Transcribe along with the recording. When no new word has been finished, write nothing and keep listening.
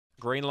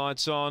Green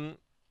lights on.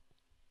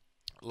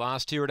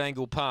 Last here at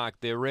Angle Park.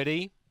 They're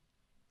ready.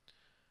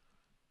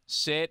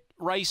 Set,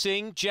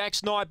 racing.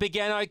 Jack's Knight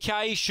began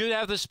okay. Should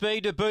have the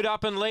speed to boot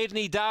up and lead, and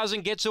he does,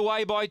 and gets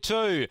away by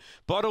 2.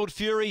 Bottled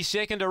Fury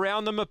second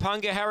around them.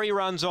 Mapunga Harry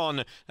runs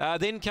on.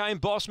 Then came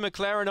Boss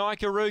McLaren,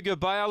 Ikaruga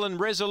Bale, and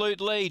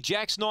Resolute lead.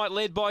 Jack's Knight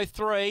led by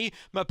 3.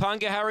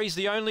 Mapunga Harry's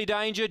the only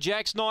danger.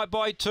 Jack's Knight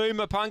by 2.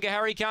 Mapunga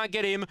Harry can't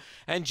get him,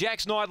 and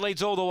Jack's Knight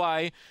leads all the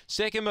way.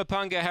 Second,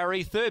 Mapunga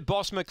Harry. Third,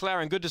 Boss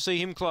McLaren. Good to see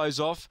him close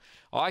off.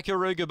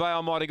 Ikaruga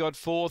Bale might have got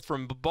 4th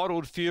from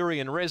Bottled Fury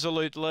and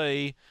Resolute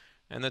Lee.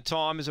 And the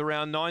time is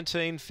around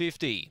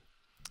 19.50.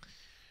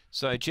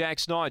 So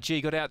Jack's Knight,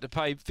 gee, got out to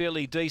pay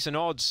fairly decent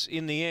odds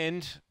in the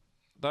end.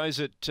 Those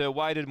that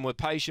waited and were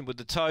patient with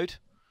the tote.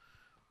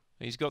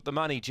 He's got the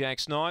money,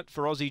 Jack's Knight,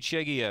 for Aussie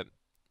Chegia.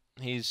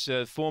 His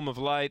form of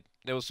late,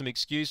 there was some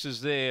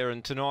excuses there,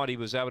 and tonight he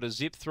was able to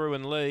zip through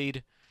and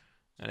lead.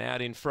 And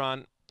out in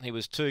front, he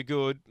was too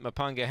good.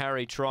 Mapunga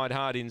Harry tried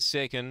hard in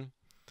second.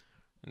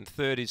 And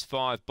third is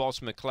 5,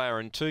 Boss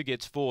McLaren. 2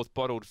 gets 4th,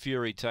 Bottled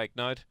Fury, take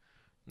note.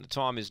 The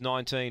time is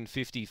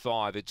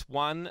 19.55. It's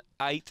 1,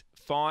 8,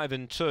 5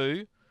 and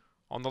 2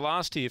 on the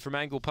last here from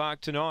Angle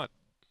Park tonight.